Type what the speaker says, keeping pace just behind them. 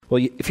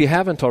Well, if you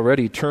haven't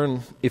already,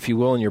 turn, if you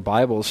will, in your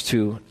Bibles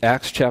to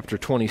Acts chapter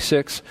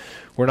 26.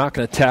 We're not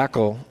going to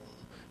tackle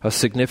a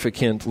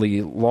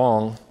significantly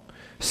long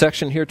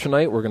section here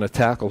tonight. We're going to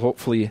tackle,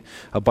 hopefully,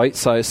 a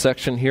bite-sized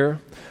section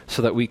here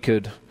so that we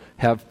could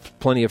have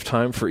plenty of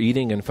time for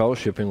eating and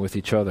fellowshipping with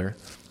each other.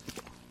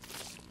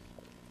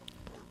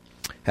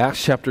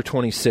 Acts chapter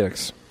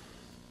 26.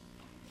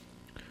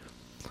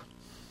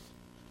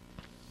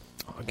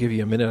 I'll give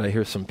you a minute. I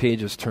hear some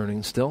pages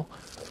turning still.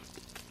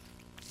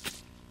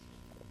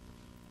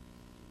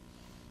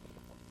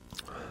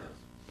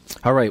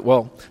 All right,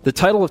 well, the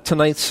title of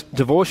tonight's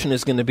devotion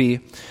is going to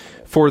be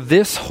For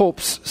This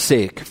Hope's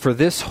Sake. For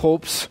This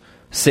Hope's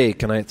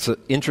Sake. And it's an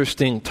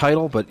interesting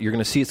title, but you're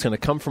going to see it's going to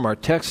come from our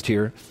text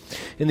here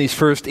in these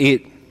first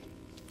 8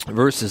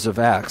 verses of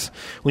Acts.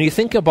 When you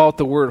think about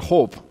the word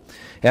hope,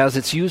 as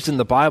it's used in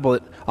the Bible,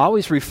 it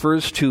always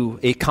refers to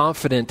a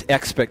confident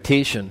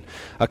expectation.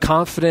 A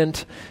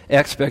confident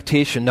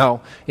expectation.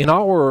 Now, in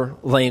our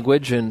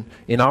language and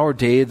in our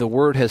day, the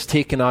word has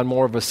taken on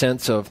more of a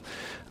sense of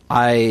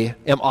I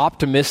am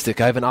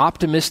optimistic. I have an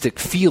optimistic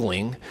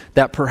feeling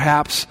that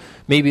perhaps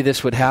maybe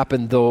this would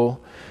happen, though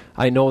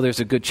I know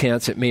there's a good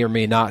chance it may or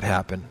may not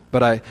happen.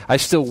 But I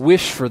still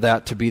wish for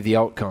that to be the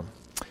outcome.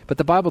 But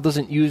the Bible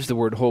doesn't use the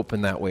word hope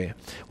in that way.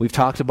 We've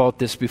talked about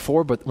this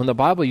before, but when the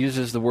Bible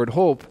uses the word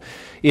hope,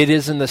 it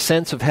is in the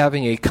sense of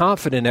having a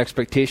confident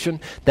expectation,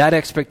 that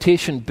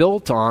expectation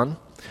built on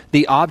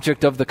the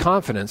object of the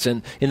confidence.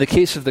 And in the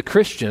case of the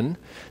Christian,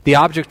 the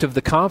object of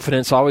the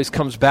confidence always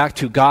comes back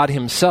to God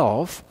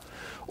Himself,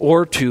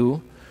 or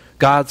to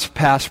God's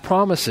past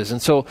promises.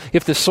 And so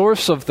if the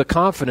source of the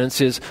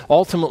confidence is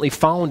ultimately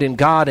found in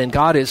God, and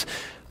God is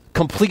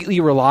completely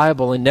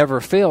reliable and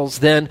never fails,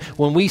 then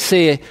when we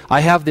say, I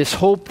have this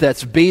hope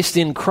that's based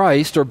in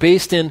Christ or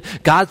based in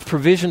God's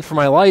provision for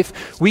my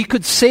life, we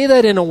could say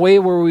that in a way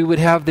where we would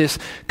have this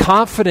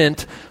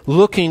confident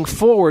looking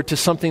forward to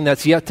something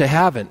that's yet to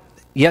happen.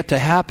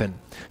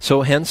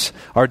 So hence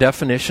our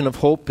definition of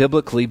hope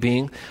biblically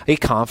being a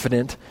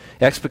confident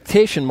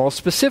expectation. Most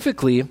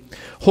specifically,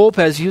 hope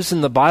as used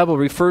in the Bible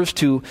refers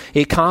to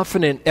a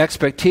confident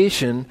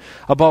expectation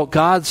about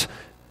God's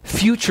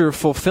future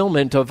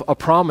fulfillment of a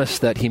promise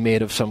that He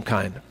made of some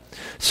kind.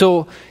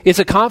 So it's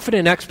a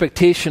confident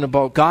expectation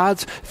about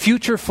God's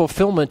future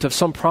fulfillment of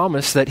some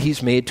promise that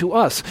He's made to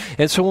us.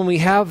 And so when we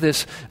have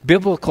this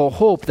biblical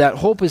hope, that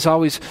hope is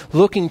always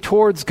looking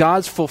towards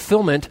God's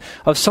fulfillment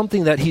of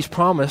something that He's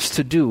promised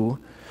to do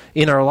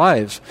in our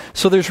lives.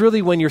 So there's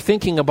really, when you're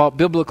thinking about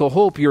biblical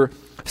hope, you're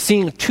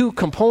seeing 2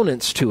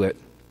 components to it.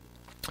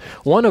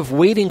 One of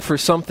waiting for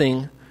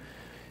something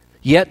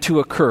yet to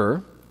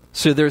occur.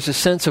 So there's a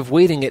sense of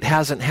waiting, it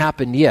hasn't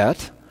happened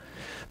yet.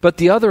 But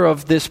the other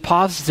of this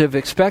positive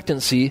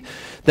expectancy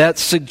that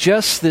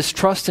suggests this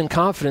trust and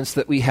confidence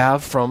that we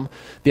have from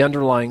the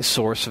underlying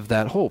source of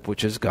that hope,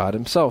 which is God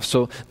Himself.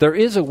 So there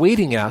is a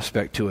waiting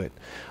aspect to it.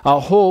 A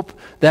hope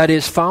that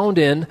is found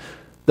in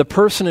the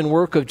person and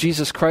work of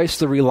Jesus Christ,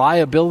 the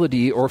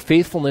reliability or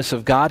faithfulness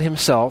of God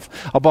Himself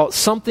about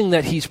something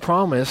that He's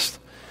promised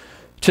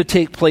to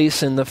take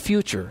place in the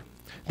future.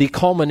 The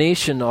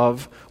culmination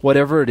of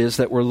whatever it is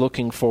that we're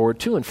looking forward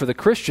to. And for the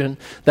Christian,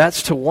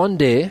 that's to one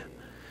day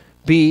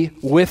be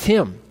with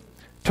Him,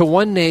 to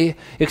one day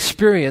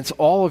experience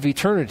all of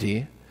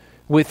eternity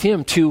with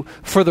Him, to,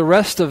 for the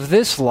rest of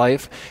this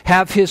life,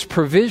 have His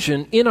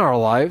provision in our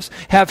lives,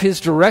 have His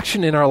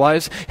direction in our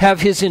lives, have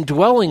His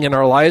indwelling in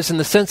our lives in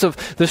the sense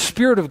of the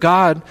Spirit of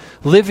God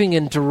living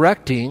and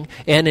directing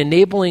and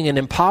enabling and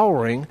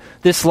empowering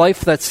this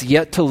life that's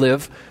yet to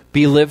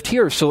be lived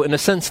here. So in a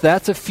sense,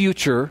 that's a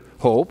future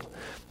hope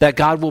that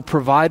God will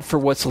provide for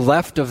what's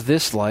left of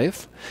this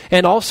life,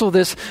 and also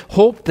this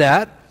hope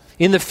that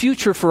in the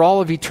future, for all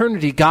of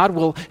eternity, God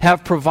will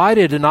have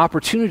provided an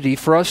opportunity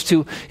for us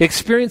to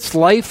experience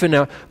life in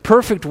a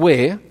perfect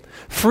way,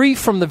 free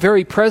from the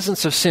very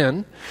presence of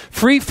sin,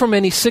 free from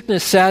any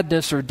sickness,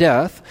 sadness, or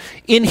death,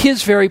 in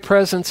His very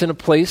presence in a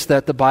place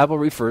that the Bible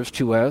refers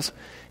to as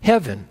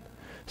heaven.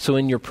 So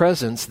in your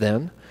presence,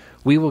 then,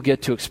 we will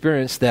get to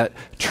experience that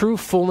true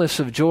fullness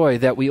of joy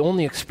that we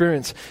only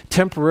experience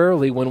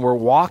temporarily when we're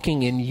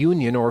walking in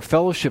union or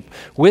fellowship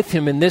with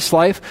Him in this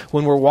life,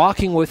 when we're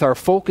walking with our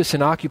focus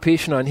and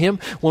occupation on Him,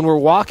 when we're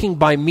walking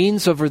by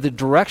means of or the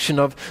direction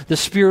of the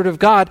Spirit of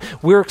God.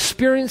 We're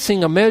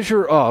experiencing a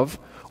measure of,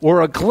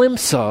 or a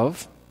glimpse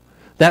of,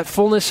 that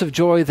fullness of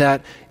joy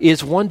that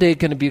is one day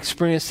going to be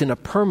experienced in a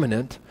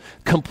permanent,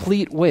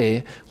 complete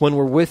way when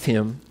we're with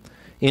Him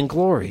in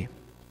glory.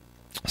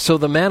 So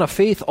the man of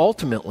faith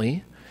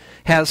ultimately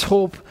has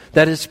hope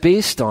that is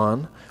based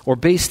on or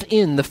based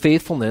in the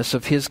faithfulness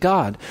of his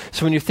God.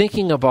 So when you're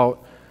thinking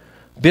about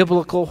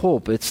biblical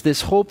hope, it's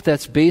this hope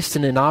that's based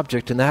in an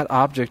object, and that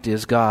object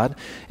is God,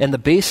 and the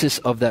basis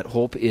of that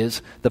hope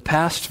is the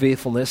past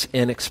faithfulness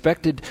and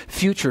expected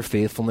future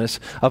faithfulness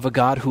of a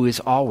God who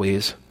is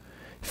always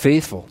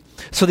faithful.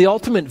 So the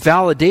ultimate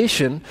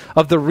validation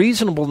of the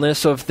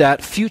reasonableness of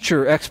that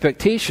future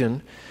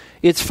expectation,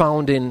 it's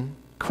found in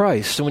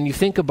Christ. So when you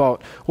think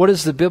about what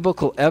is the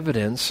biblical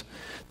evidence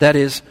that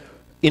is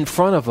in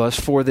front of us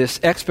for this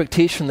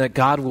expectation that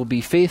God will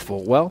be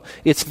faithful? Well,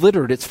 it's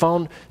littered. It's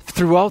found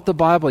throughout the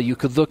Bible. You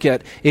could look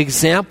at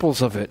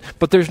examples of it.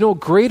 But there's no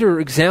greater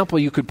example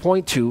you could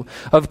point to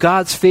of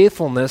God's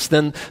faithfulness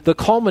than the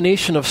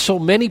culmination of so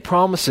many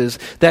promises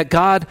that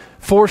God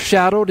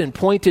foreshadowed and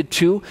pointed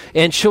to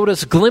and showed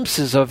us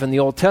glimpses of in the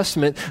Old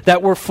Testament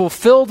that were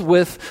fulfilled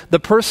with the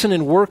person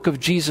and work of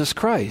Jesus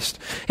Christ.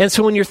 And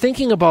so when you're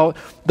thinking about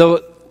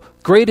the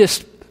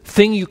greatest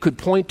thing you could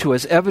point to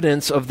as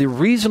evidence of the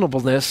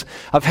reasonableness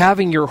of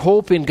having your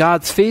hope in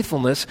God's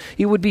faithfulness,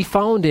 it would be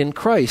found in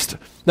Christ.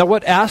 Now,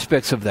 what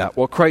aspects of that?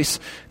 Well, Christ's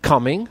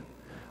coming,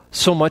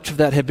 so much of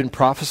that had been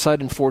prophesied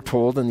and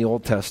foretold in the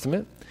Old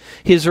Testament.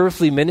 His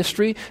earthly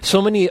ministry,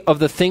 so many of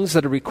the things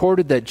that are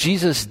recorded that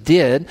Jesus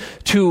did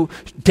to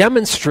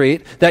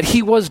demonstrate that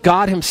he was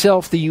God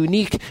himself, the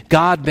unique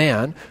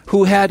God-man,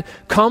 who had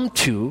come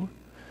to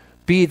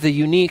be the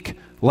unique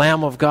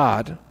Lamb of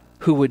God,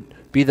 who would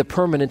be the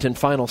permanent and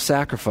final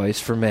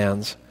sacrifice for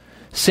man's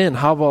sin.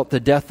 How about the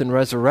death and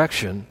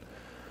resurrection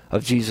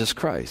of Jesus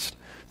Christ?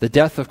 The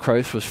death of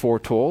Christ was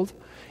foretold.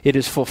 It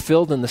is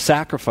fulfilled in the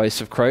sacrifice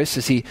of Christ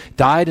as he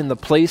died in the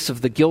place of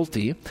the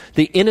guilty.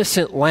 The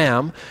innocent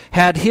lamb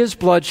had his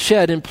blood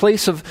shed in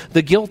place of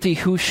the guilty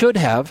who should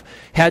have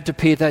had to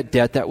pay that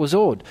debt that was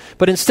owed.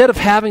 But instead of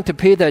having to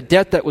pay that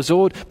debt that was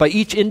owed by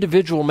each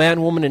individual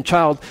man, woman, and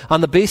child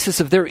on the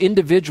basis of their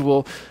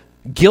individual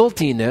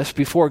guiltiness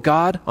before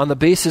God, on the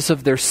basis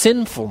of their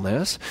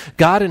sinfulness,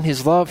 God in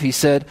his love, he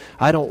said,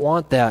 I don't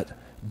want that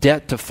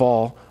debt to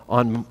fall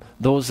on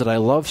those that I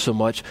love so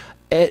much.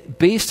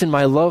 Based in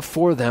my love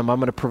for them, I'm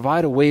going to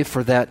provide a way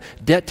for that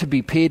debt to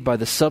be paid by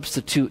the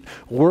substitute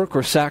work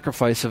or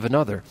sacrifice of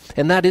another.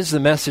 And that is the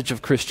message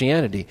of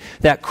Christianity,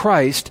 that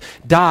Christ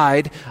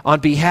died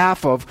on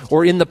behalf of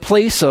or in the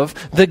place of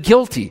the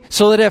guilty,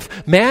 so that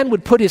if man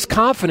would put his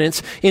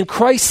confidence in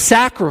Christ's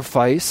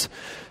sacrifice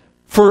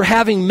for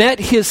having met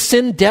his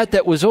sin debt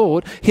that was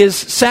owed, his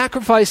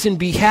sacrifice in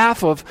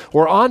behalf of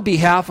or on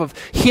behalf of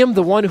him,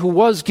 the one who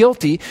was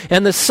guilty,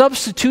 and the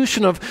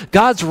substitution of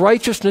God's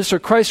righteousness or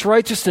Christ's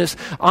righteousness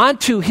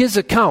onto his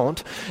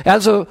account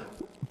as a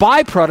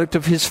byproduct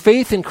of his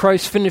faith in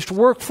Christ's finished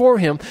work for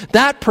him,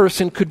 that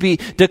person could be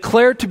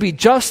declared to be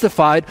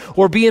justified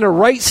or be in a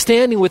right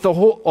standing with a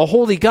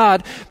holy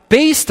God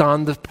based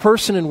on the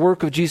person and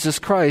work of Jesus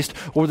Christ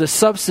or the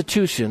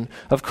substitution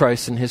of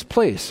Christ in his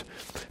place.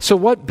 So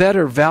what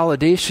better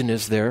validation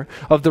is there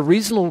of the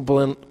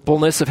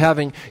reasonableness of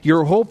having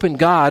your hope in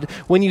God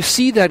when you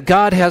see that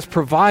God has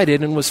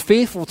provided and was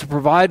faithful to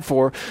provide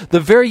for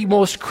the very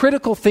most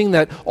critical thing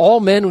that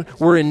all men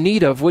were in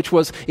need of, which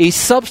was a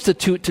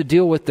substitute to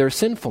deal with their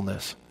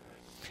sinfulness?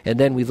 And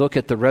then we look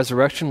at the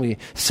resurrection. We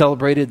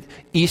celebrated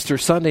Easter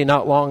Sunday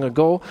not long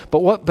ago,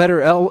 but what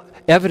better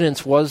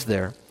evidence was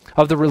there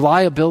of the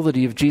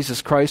reliability of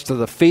Jesus Christ, of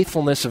the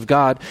faithfulness of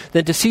God,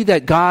 than to see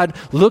that God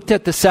looked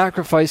at the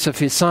sacrifice of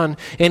his Son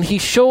and he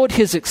showed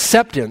his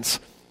acceptance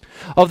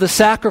of the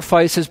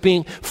sacrifice as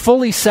being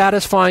fully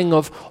satisfying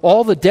of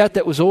all the debt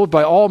that was owed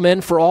by all men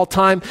for all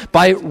time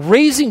by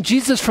raising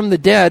Jesus from the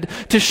dead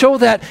to show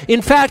that,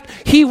 in fact,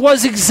 he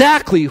was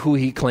exactly who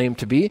he claimed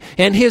to be,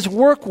 and his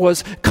work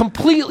was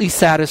completely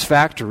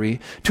satisfactory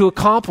to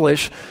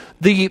accomplish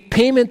the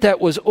payment that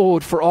was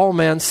owed for all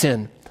man's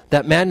sin,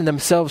 that man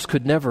themselves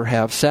could never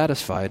have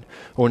satisfied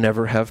or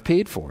never have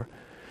paid for.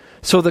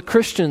 So the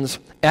Christian's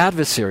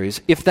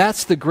adversaries, if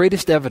that's the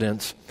greatest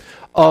evidence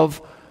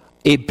of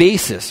a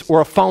basis or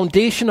a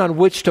foundation on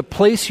which to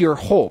place your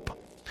hope,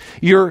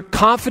 your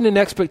confident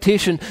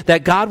expectation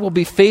that God will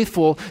be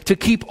faithful to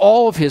keep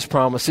all of his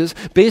promises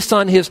based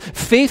on his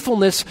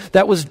faithfulness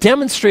that was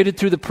demonstrated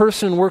through the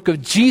person and work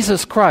of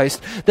Jesus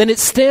Christ, then it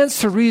stands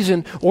to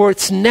reason, or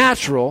it's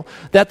natural,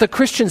 that the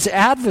Christian's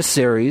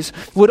adversaries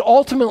would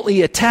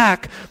ultimately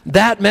attack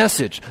that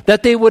message,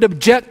 that they would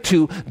object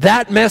to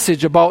that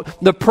message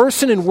about the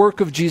person and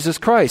work of Jesus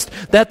Christ,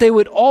 that they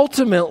would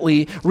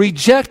ultimately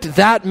reject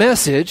that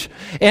message,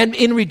 and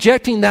in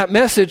rejecting that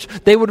message,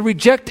 they would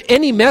reject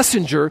any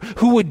messenger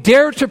who would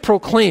dare to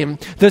proclaim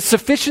the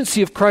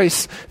sufficiency of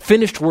Christ's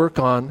finished work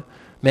on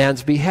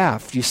man's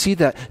behalf. Do you see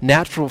that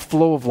natural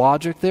flow of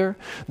logic there?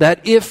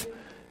 That if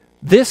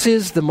this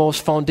is the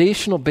most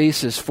foundational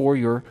basis for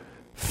your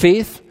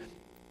faith,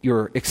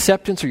 your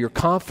acceptance, or your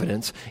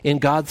confidence in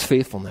God's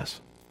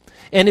faithfulness,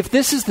 and if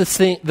this is the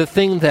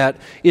thing that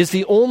is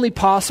the only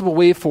possible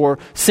way for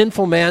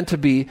sinful man to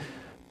be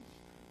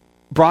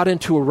brought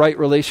into a right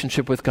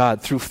relationship with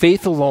God through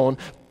faith alone,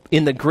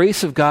 in the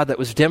grace of God that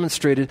was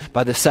demonstrated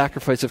by the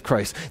sacrifice of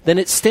Christ, then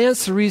it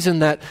stands to reason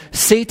that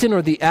Satan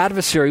or the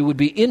adversary would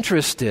be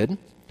interested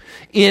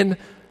in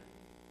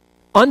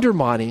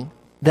undermining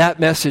that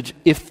message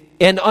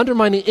and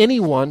undermining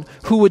anyone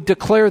who would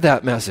declare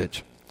that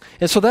message.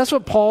 And so that's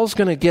what Paul's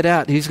going to get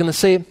at. He's going to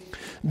say,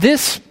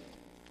 this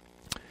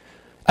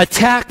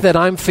attack that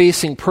I'm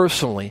facing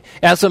personally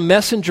as a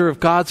messenger of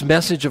God's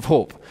message of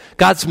hope,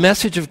 God's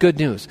message of good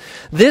news,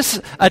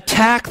 this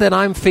attack that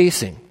I'm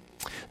facing,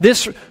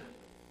 this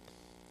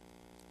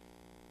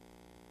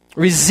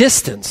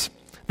resistance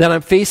that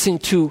I'm facing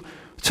to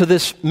to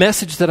this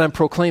message that I'm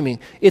proclaiming,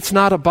 it's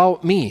not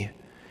about me.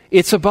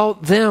 It's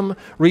about them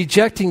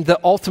rejecting the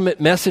ultimate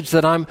message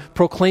that I'm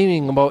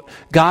proclaiming about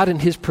God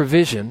and His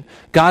provision,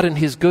 God and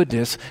His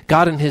goodness,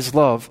 God and His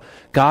love,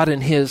 God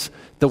and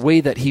the way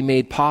that He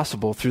made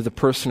possible through the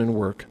person and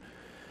work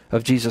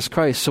of Jesus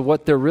Christ. So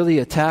what they're really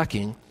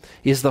attacking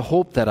is the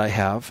hope that I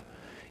have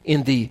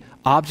in the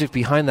object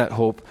behind that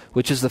hope,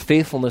 which is the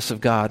faithfulness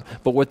of God.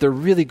 But what they're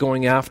really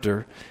going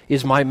after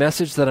is my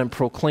message that I'm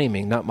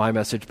proclaiming, not my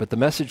message, but the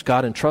message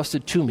God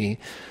entrusted to me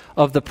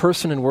of the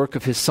person and work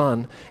of His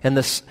Son,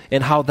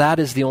 and how that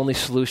is the only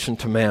solution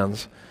to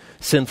man's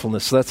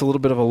sinfulness. So that's a little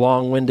bit of a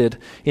long-winded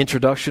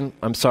introduction.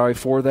 I'm sorry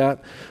for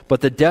that.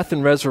 But the death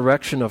and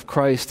resurrection of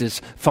Christ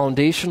is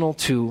foundational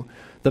to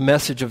the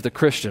message of the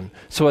Christian.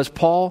 So as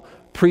Paul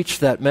preached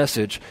that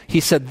message, he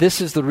said,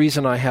 this is the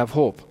reason I have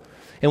hope.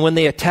 And when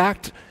they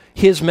attacked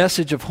his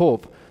message of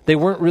hope, they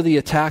weren't really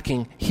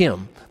attacking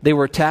him. They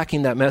were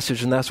attacking that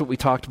message, and that's what we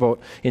talked about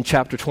in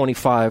chapter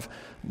 25,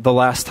 the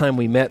last time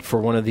we met for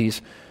one of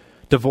these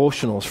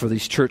devotionals, for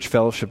these church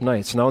fellowship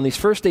nights. Now, in these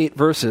first 8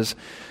 verses,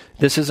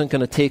 this isn't going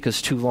to take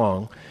us too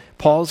long.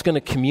 Paul's going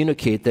to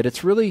communicate that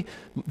it's really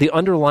the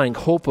underlying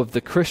hope of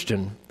the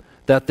Christian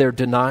that they're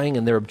denying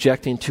and they're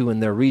objecting to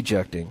and they're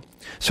rejecting.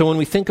 So when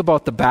we think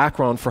about the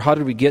background for how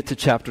did we get to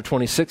chapter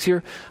 26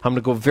 here, I'm going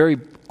to go very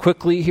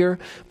quickly here.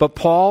 But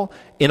Paul,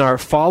 in our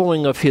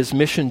following of his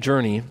mission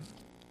journey,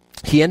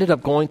 he ended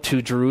up going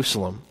to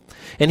Jerusalem.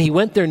 And he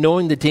went there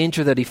knowing the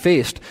danger that he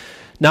faced.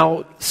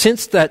 Now,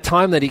 since that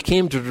time that he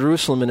came to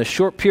Jerusalem, in a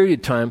short period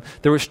of time,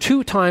 there was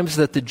 2 times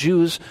that the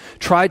Jews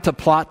tried to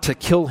plot to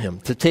kill him,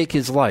 to take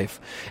his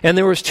life. And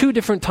there was 2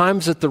 different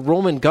times that the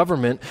Roman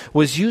government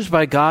was used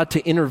by God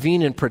to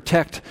intervene and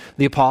protect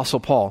the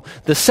Apostle Paul.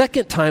 The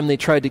second time they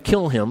tried to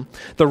kill him,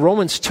 the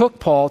Romans took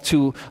Paul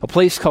to a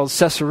place called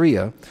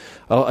Caesarea,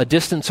 a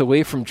distance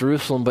away from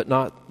Jerusalem, but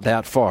not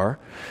that far.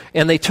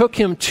 And they took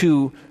him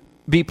to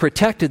be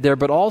protected there,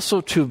 but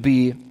also to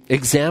be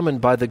examined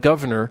by the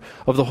governor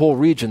of the whole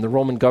region, the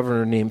Roman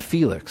governor named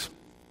Felix.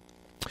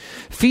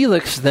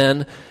 Felix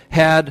then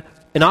had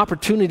an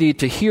opportunity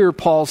to hear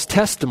Paul's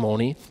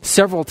testimony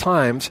several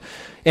times,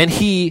 and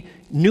he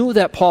knew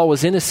that Paul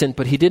was innocent,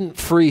 but he didn't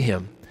free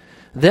him.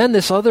 Then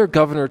this other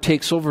governor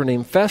takes over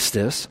named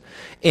Festus,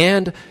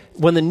 and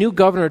when the new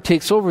governor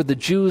takes over, the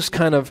Jews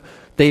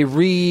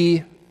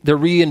they're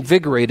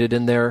reinvigorated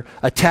in their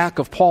attack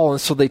of Paul,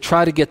 and so they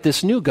try to get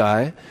this new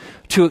guy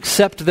to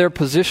accept their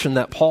position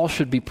that Paul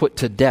should be put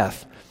to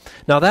death.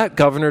 Now that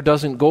governor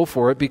doesn't go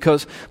for it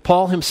because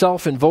Paul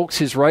himself invokes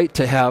his right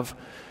to have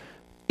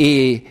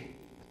a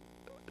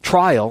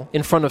trial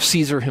in front of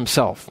Caesar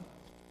himself.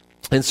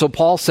 And so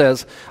Paul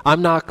says,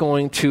 I'm not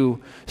going to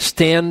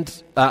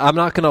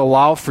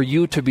allow for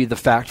you to be the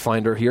fact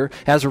finder here.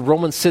 As a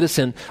Roman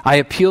citizen, I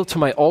appeal to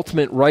my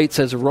ultimate rights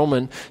as a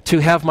Roman to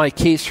have my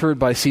case heard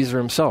by Caesar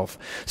himself.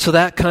 So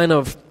that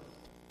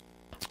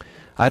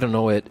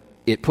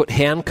it put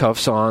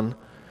handcuffs on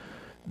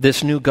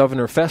this new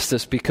governor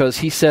Festus, because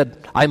he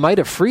said, I might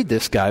have freed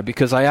this guy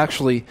because I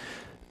actually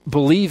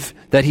believe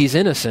that he's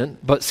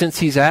innocent, but since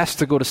he's asked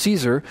to go to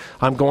Caesar,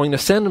 I'm going to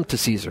send him to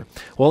Caesar.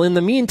 Well, in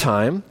the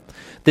meantime,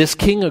 this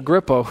King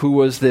Agrippa, who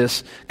was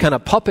this kind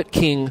of puppet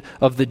king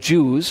of the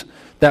Jews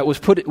that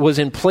was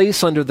in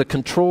place under the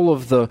control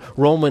of the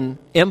Roman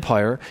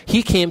Empire,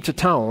 he came to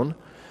town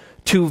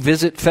to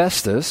visit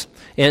Festus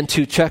and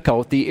to check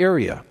out the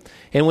area.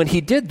 And when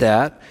he did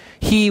that,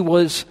 he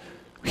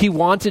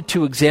wanted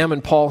to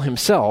examine Paul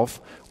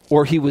himself,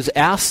 or he was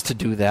asked to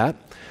do that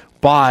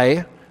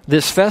by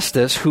this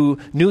Festus, who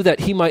knew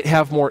that he might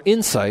have more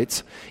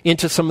insights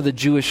into some of the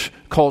Jewish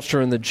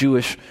culture and the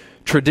Jewish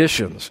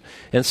traditions.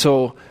 And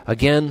so,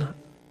 again,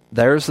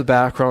 there's the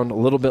background, a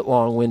little bit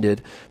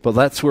long-winded, but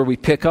that's where we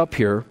pick up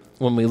here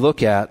when we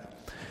look at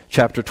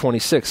chapter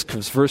 26,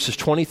 because verses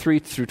 23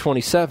 through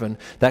 27,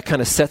 that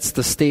kind of sets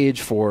the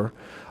stage for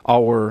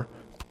our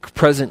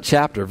present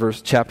chapter,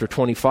 chapter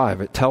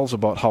 25. It tells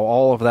about how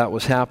all of that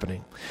was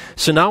happening.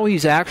 So now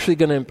he's actually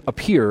going to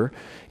appear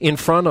in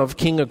front of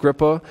King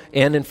Agrippa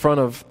and in front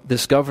of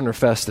this governor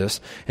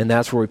Festus, and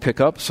that's where we pick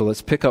up. So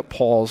let's pick up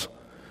Paul's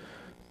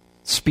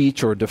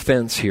speech or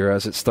defense here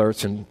as it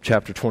starts in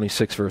chapter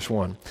 26, verse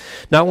 1.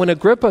 Now when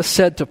Agrippa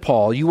said to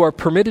Paul, "You are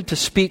permitted to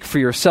speak for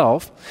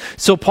yourself,"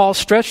 so Paul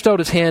stretched out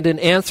his hand and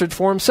answered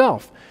for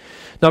himself.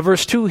 Now,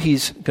 verse 2,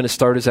 he's going to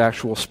start his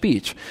actual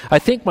speech. "I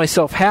think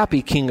myself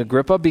happy, King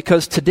Agrippa,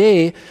 because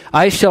today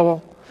I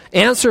shall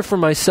answer for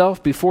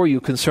myself before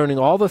you concerning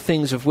all the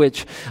things of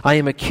which I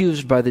am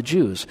accused by the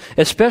Jews,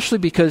 especially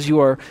because you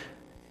are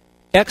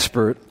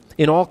expert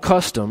in all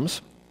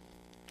customs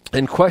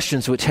and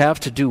questions which have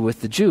to do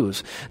with the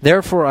Jews.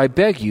 Therefore, I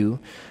beg you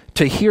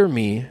to hear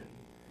me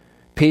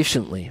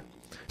patiently."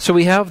 So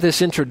we have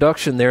this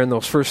introduction there in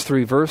those first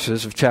 3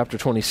 verses of chapter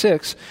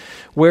 26,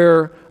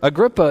 where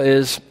Agrippa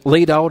is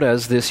laid out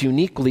as this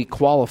uniquely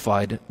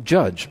qualified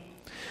judge.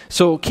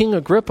 So King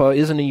Agrippa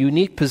is in a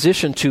unique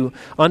position to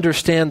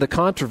understand the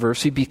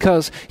controversy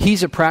because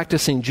he's a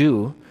practicing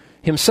Jew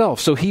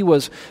himself. So he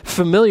was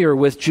familiar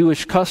with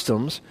Jewish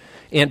customs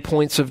and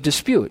points of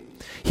dispute.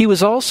 He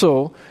was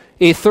also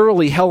a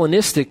thoroughly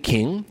Hellenistic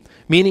king,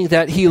 meaning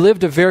that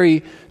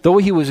though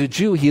he was a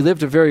Jew, he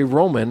lived a very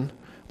Roman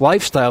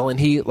lifestyle, and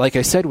he, like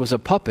I said, was a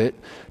puppet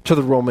to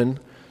the Roman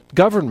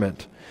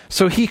government.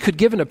 So he could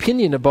give an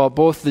opinion about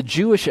both the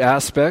Jewish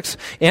aspects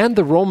and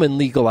the Roman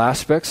legal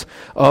aspects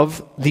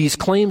of these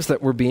claims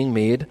that were being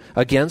made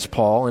against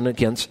Paul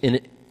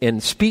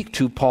and speak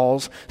to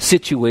Paul's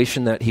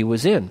situation that he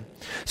was in.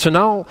 So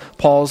now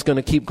Paul's going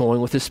to keep going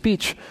with his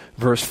speech.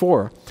 Verse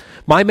 4.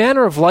 My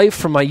manner of life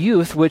from my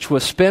youth, which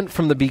was spent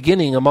from the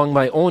beginning among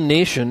my own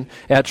nation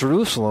at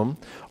Jerusalem,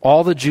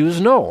 all the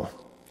Jews know.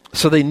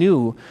 So they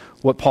knew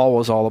what Paul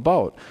was all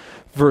about.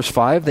 Verse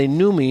 5, they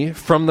knew me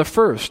from the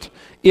first.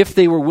 If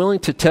they were willing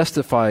to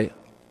testify,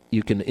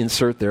 you can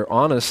insert there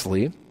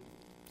honestly,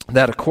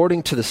 that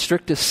according to the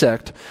strictest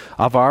sect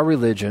of our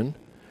religion,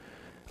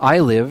 I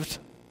lived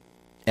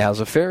as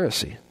a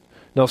Pharisee.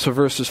 Now, so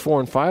verses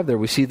 4 and 5 there,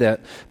 we see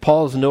that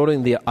Paul is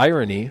noting the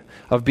irony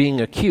of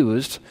being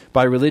accused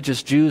by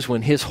religious Jews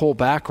when his whole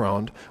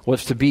background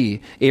was to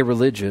be a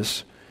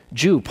religious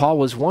Jew. Paul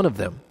was one of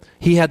them.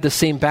 He had the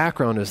same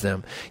background as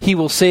them. He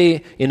will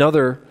say in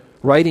other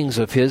writings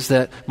of his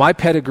that my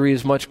pedigree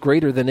is much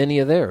greater than any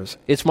of theirs.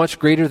 It's much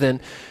greater than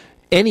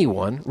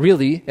anyone,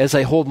 really, as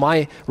I hold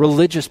my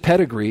religious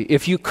pedigree.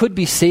 If you could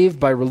be saved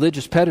by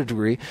religious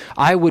pedigree,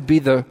 I would be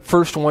the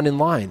first one in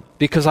line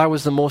because I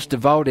was the most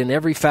devout in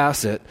every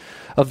facet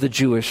of the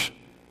Jewish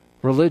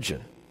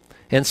religion.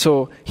 And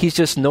so he's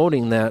just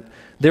noting that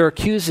they're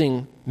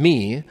accusing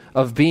me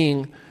of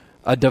being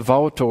a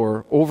devout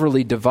or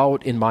overly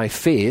devout in my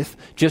faith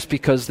just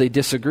because they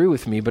disagree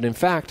with me. But in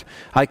fact,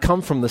 I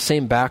come from the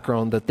same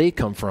background that they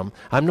come from.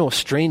 I'm no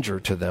stranger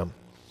to them.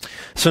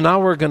 So now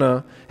we're going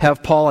to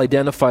have Paul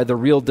identify the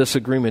real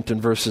disagreement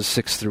in verses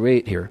 6 through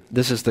 8 here.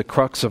 This is the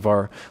crux of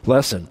our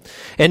lesson.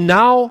 And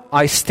now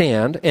I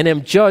stand and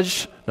am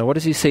judged. Now what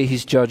does he say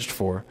he's judged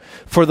for?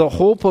 For the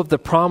hope of the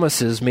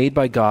promises made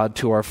by God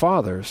to our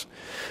fathers.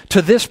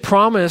 To this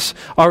promise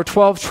our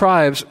 12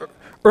 tribes,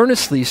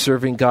 earnestly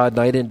serving God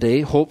night and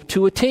day, hope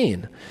to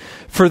attain.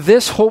 For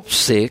this hope's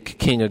sake,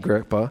 King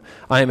Agrippa,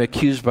 I am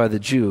accused by the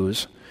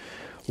Jews.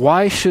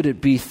 Why should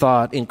it be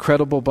thought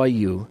incredible by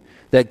you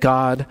that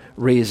God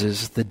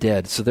raises the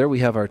dead? So there we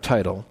have our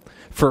title.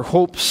 For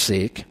hope's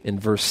sake, in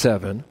verse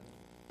 7,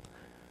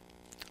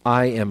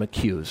 I am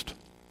accused.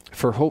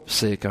 For hope's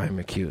sake, I am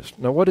accused.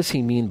 Now what does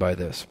he mean by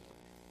this?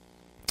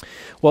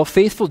 Well,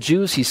 faithful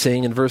Jews, he's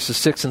saying in verses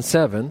 6 and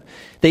 7,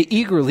 they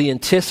eagerly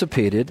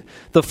anticipated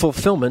the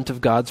fulfillment of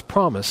God's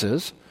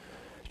promises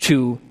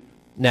to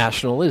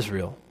national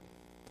Israel.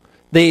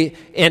 They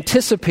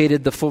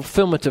anticipated the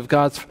fulfillment of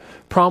God's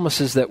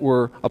promises that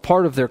were a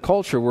part of their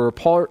culture, were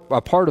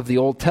a part of the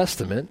Old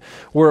Testament,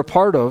 were a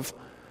part of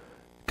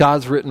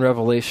God's written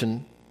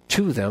revelation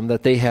to them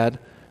that they had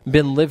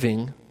been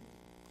living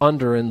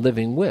under and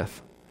living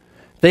with.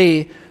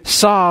 They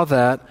saw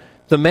that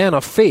the man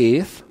of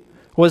faith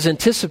was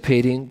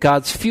anticipating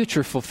God's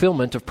future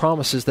fulfillment of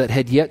promises that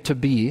had yet to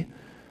be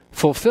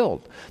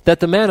fulfilled.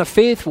 That the man of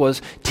faith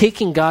was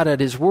taking God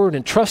at his word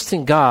and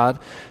trusting God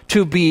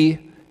to be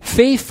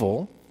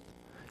faithful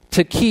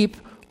to keep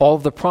all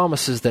the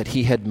promises that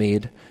he had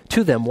made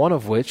to them, one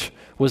of which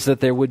was that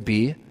there would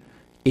be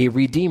a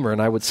Redeemer,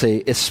 and I would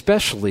say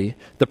especially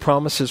the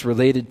promises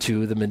related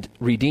to the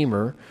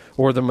Redeemer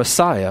or the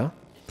Messiah,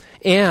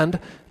 and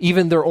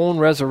even their own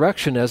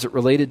resurrection as it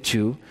related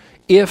to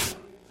if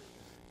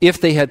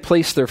they had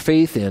placed their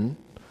faith in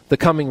the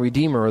coming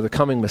Redeemer or the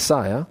coming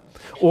Messiah,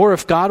 or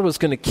if God was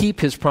going to keep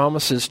his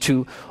promises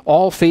to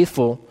all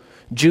faithful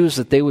Jews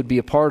that they would be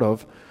a part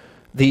of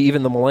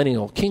even the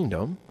millennial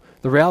kingdom,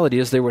 the reality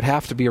is there would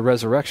have to be a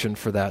resurrection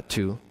for that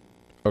to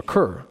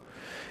occur.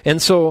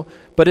 And so,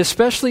 but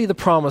especially the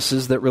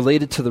promises that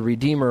related to the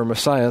Redeemer or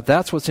Messiah,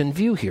 that's what's in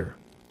view here.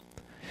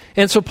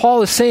 And so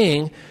Paul is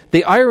saying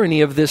the irony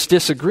of this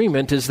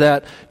disagreement is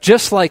that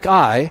just like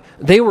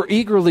they were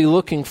eagerly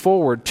looking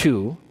forward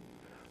to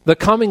the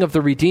coming of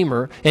the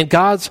Redeemer and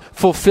God's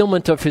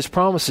fulfillment of his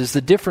promises.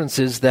 The difference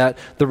is that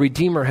the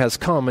Redeemer has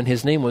come and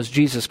his name was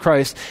Jesus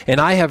Christ,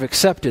 and I have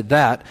accepted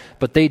that,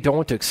 but they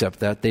don't accept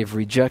that. They've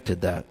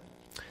rejected that.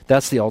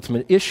 That's the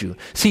ultimate issue.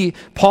 See,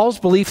 Paul's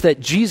belief that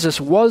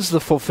Jesus was the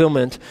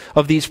fulfillment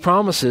of these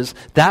promises,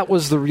 that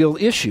was the real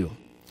issue.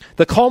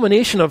 The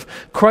culmination of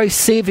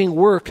Christ's saving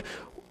work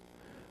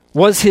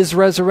was his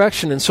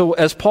resurrection. And so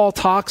as Paul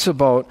talks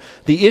about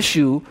the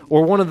issue,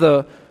 or one of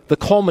the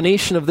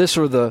culmination of this,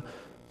 or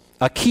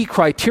a key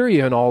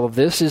criteria in all of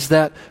this, is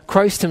that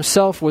Christ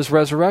himself was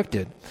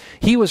resurrected.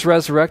 He was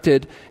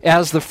resurrected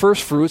as the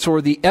first fruits,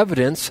 or the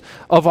evidence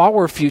of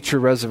our future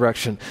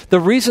resurrection. The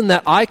reason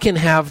that I can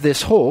have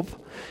this hope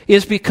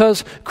is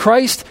because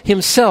Christ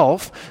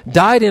himself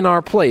died in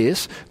our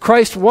place.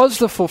 Christ was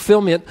the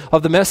fulfillment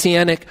of the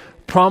messianic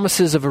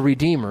promises of a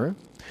Redeemer.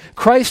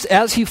 Christ,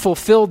 as he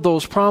fulfilled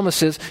those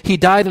promises, he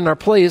died in our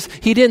place.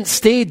 He didn't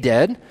stay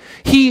dead.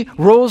 He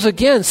rose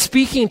again,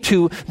 speaking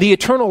to the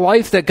eternal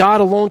life that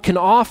God alone can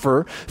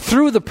offer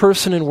through the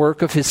person and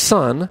work of his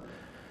Son,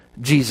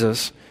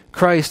 Jesus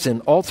Christ,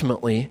 and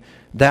ultimately,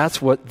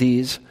 that's what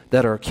these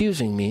that are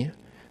accusing me,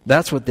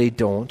 that's what they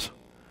don't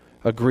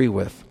agree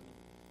with.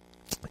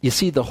 You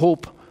see, the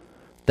hope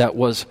that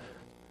was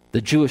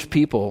the Jewish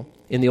people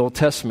in the Old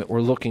Testament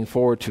were looking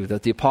forward to,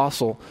 that the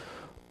Apostle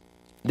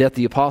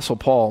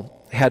Paul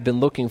had been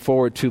looking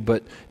forward to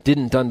but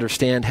didn't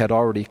understand had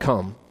already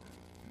come.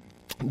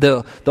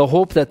 The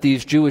hope that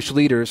these Jewish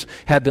leaders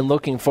had been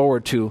looking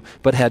forward to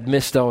but had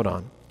missed out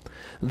on.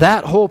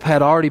 That hope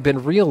had already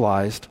been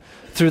realized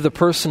through the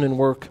person and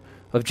work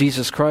of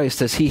Jesus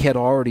Christ, as he had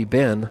already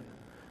been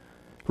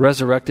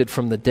resurrected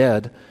from the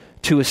dead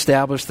to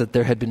establish that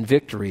there had been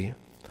victory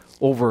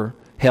over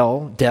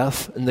hell,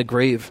 death, and the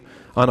grave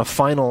on a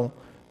final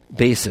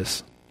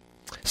basis.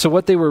 So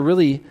what they were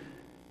really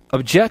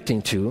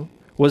objecting to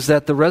was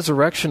that the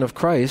resurrection of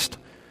Christ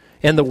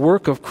and the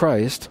work of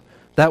Christ,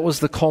 that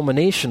was the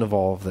culmination of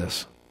all of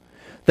this.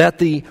 That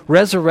the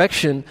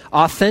resurrection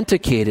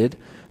authenticated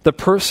the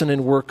person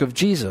and work of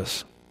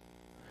Jesus.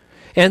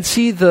 And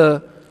see,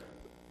 the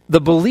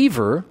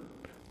believer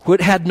who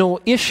had no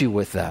issue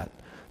with that,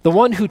 the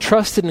one who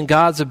trusted in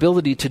God's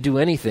ability to do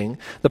anything,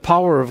 the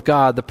power of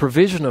God, the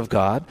provision of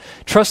God,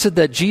 trusted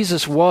that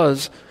Jesus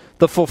was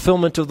the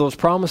fulfillment of those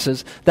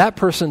promises, that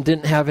person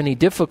didn't have any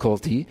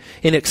difficulty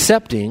in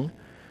accepting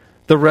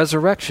the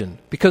resurrection.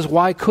 Because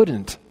why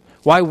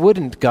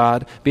wouldn't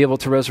God be able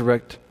to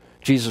resurrect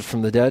Jesus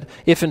from the dead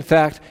if in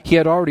fact he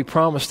had already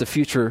promised a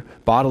future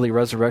bodily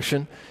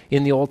resurrection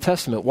in the Old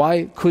Testament?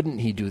 Why couldn't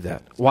he do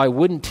that? Why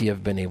wouldn't he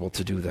have been able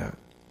to do that?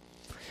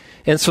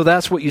 And so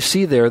that's what you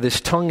see there,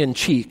 this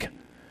tongue-in-cheek.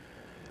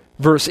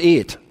 Verse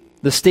 8,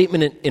 the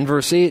statement in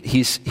verse 8,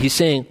 he's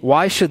saying,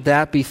 why should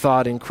that be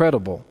thought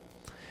incredible?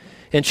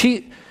 And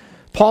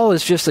Paul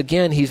is just,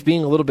 again, he's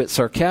being a little bit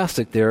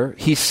sarcastic there.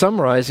 He's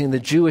summarizing the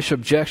Jewish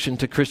objection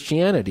to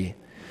Christianity.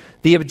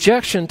 The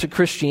objection to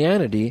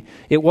Christianity,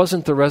 it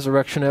wasn't the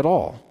resurrection at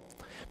all.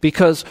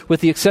 Because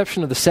with the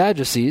exception of the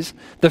Sadducees,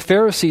 the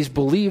Pharisees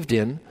believed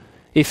in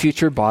a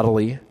future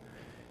bodily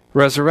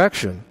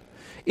resurrection.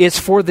 It's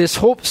for this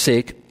hope's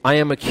sake I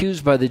am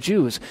accused by the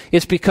Jews.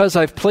 It's because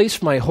I've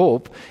placed my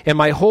hope, and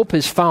my hope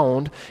is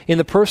found in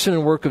the person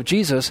and work of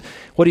Jesus.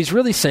 What he's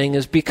really saying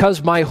is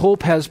because my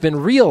hope has been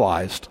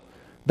realized.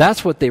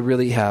 That's what they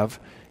really have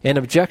an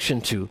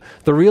objection to.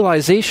 The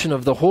realization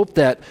of the hope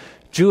that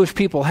Jewish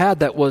people had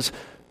that was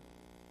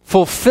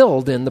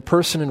fulfilled in the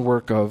person and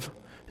work of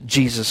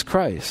Jesus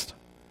Christ.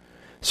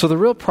 So the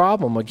real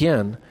problem,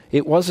 again,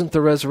 it wasn't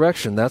the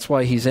resurrection. That's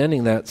why he's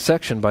ending that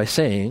section by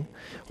saying,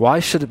 why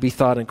should it be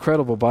thought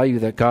incredible by you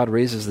that God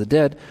raises the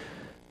dead?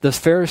 The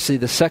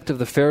sect of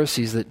the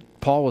Pharisees that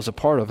Paul was a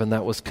part of and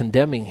that was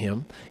condemning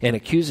him and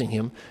accusing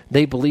him,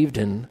 they believed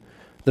in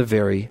the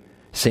very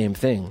same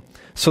thing.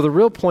 So the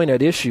real point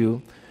at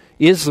issue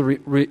is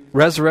the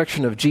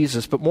resurrection of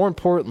Jesus, but more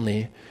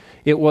importantly,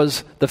 it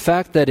was the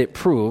fact that it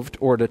proved,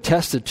 or it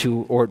attested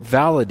to, or it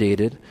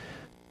validated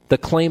the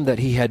claim that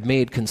he had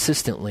made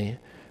consistently,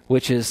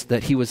 which is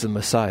that he was the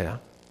Messiah.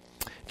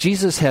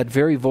 Jesus had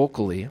very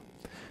vocally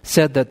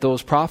said that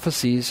those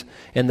prophecies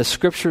and the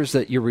scriptures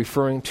that you're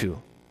referring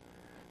to,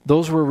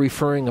 those were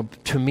referring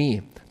to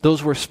me.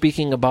 Those were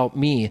speaking about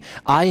me.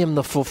 I am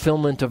the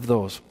fulfillment of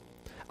those.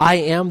 I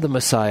am the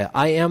Messiah.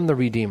 I am the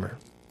Redeemer.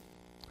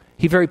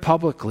 He very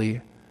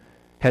publicly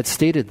had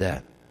stated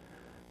that.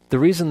 The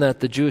reason that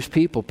the Jewish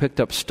people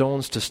picked up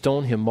stones to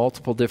stone him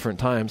multiple different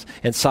times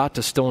and sought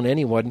to stone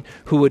anyone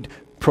who would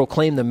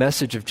proclaim the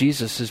message of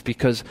Jesus is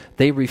because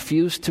they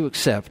refused to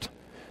accept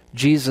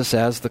Jesus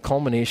as the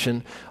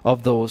culmination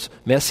of those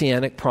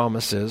messianic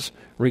promises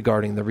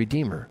regarding the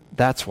Redeemer.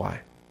 That's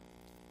why.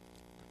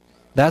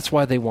 That's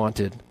why they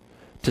wanted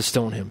to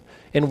stone him.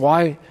 And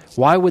why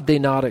would they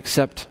not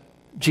accept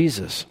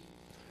Jesus?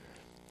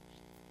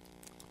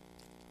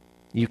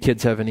 You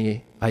kids have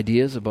any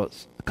ideas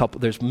about a couple?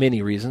 There's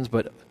many reasons,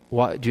 but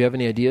do you have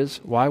any ideas?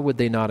 Why would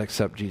they not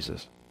accept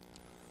Jesus?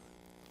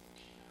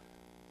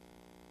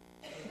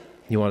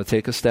 You want to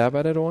take a stab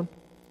at it, Owen?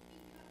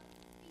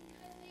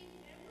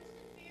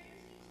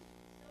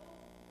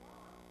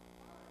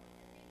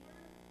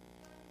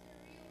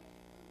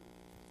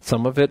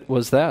 Some of it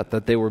was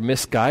that they were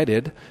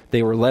misguided.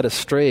 They were led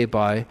astray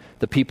by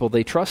the people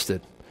they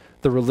trusted.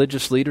 The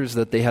religious leaders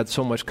that they had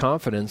so much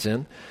confidence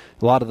in,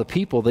 a lot of the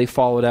people, they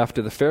followed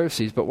after the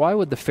Pharisees. But why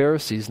would the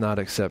Pharisees not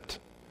accept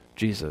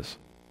Jesus?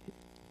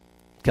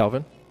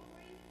 Calvin?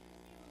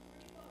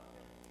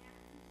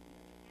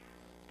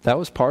 That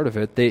was part of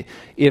it.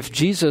 If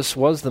Jesus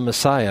was the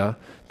Messiah,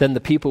 then the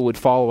people would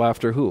follow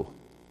after who?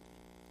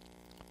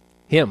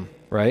 Him,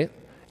 right?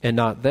 And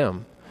not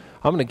them.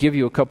 I'm going to give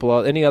you a couple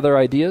of, any other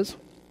ideas?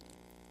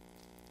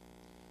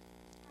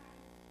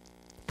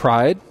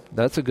 Pride,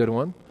 that's a good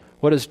one.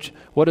 What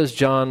does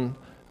John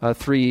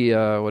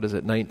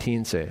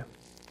 19 say?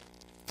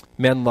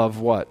 Men love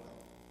what?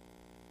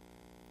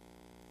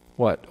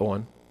 What,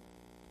 Owen?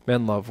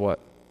 Men love what?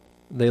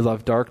 They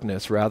love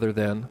darkness rather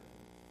than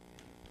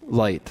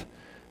light,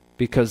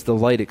 because the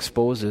light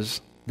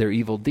exposes their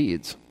evil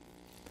deeds.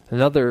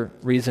 Another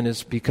reason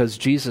is because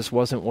Jesus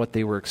wasn't what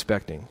they were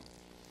expecting.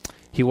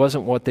 He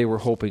wasn't what they were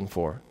hoping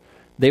for.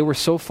 They were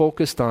so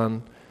focused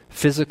on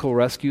physical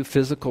rescue,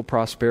 physical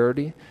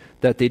prosperity,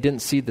 that they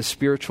didn't see the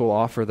spiritual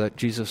offer that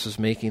Jesus was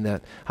making,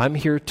 that I'm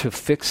here to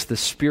fix the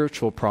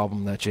spiritual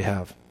problem that you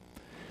have.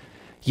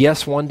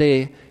 Yes, one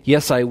day,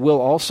 yes, I will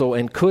also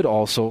and could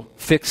also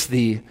fix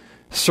the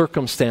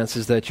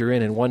circumstances that you're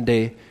in, and one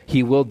day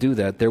he will do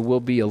that. There will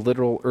be a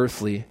literal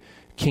earthly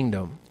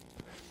kingdom.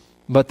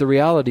 But the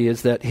reality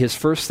is that his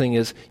first thing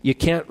is, you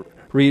can't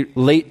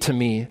relate to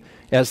me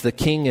as the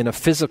king in a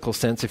physical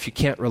sense if you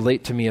can't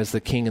relate to me as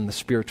the king in the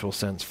spiritual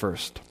sense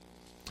first.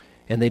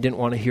 And they didn't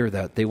want to hear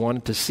that. They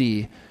wanted to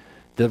see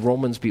the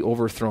Romans be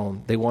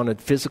overthrown. They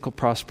wanted physical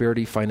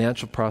prosperity,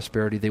 financial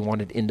prosperity. They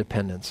wanted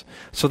independence.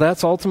 So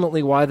that's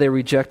ultimately why they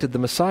rejected the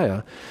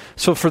Messiah.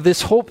 So for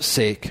this hope's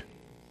sake,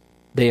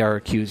 they are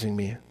accusing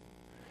me.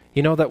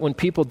 You know that when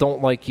people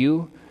don't like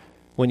you,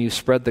 when you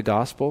spread the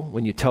gospel,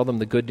 when you tell them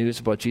the good news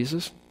about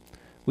Jesus,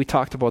 we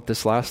talked about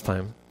this last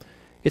time.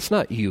 It's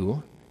not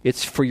you.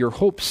 It's for your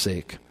hope's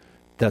sake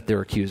that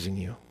they're accusing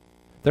you.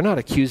 They're not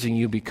accusing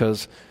you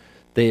because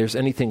there's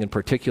anything in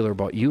particular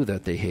about you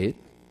that they hate.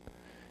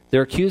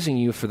 They're accusing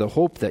you for the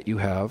hope that you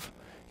have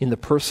in the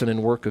person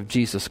and work of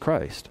Jesus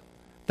Christ.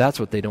 That's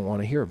what they don't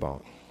want to hear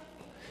about.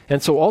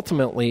 And so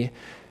ultimately,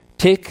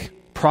 take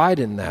pride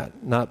in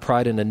that, not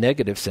pride in a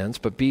negative sense,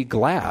 but be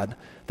glad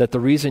that the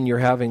reason you're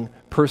having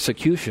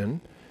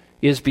persecution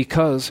is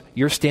because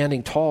you're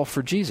standing tall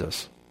for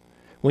Jesus.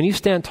 When you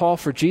stand tall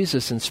for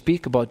Jesus and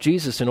speak about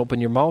Jesus and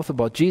open your mouth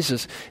about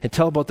Jesus and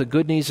tell about the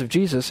good news of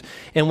Jesus,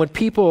 and when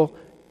people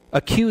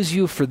accuse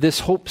you for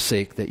this hope's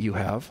sake that you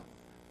have,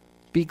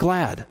 be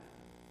glad.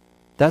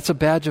 That's a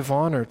badge of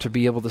honor to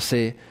be able to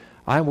say,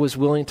 I was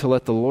willing to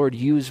let the Lord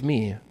use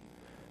me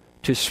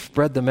to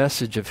spread the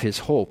message of his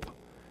hope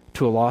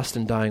to a lost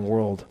and dying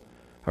world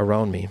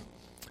around me.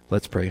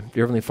 Let's pray.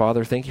 Dear Heavenly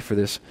Father, thank you for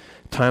this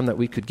time that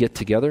we could get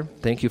together.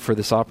 Thank you for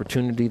this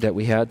opportunity that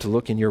we had to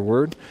look in your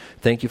word.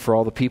 Thank you for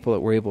all the people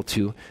that were able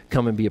to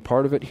come and be a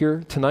part of it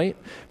here tonight.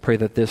 Pray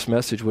that this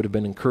message would have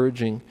been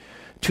encouraging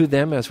to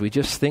them as we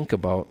just think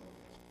about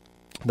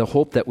the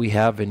hope that we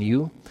have in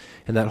you,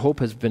 and that hope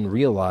has been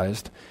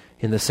realized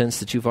in the sense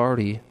that you've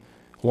already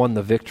won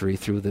the victory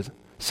through the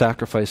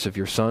sacrifice of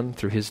your Son,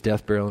 through his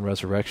death, burial, and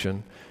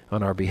resurrection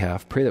on our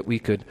behalf. Pray that we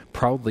could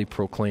proudly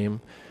proclaim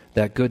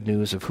that good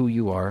news of who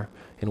you are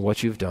and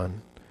what you've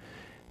done.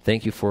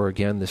 Thank you for,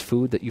 again, this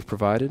food that you've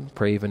provided.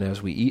 Pray even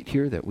as we eat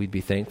here that we'd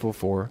be thankful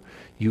for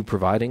you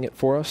providing it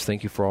for us.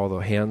 Thank you for all the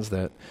hands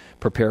that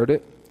prepared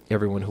it,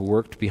 everyone who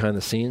worked behind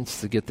the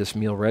scenes to get this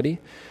meal ready.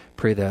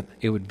 Pray that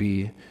it'd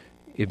be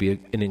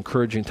an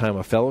encouraging time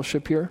of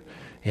fellowship here,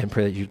 and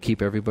pray that you'd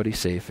keep everybody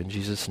safe. In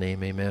Jesus'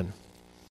 name, amen.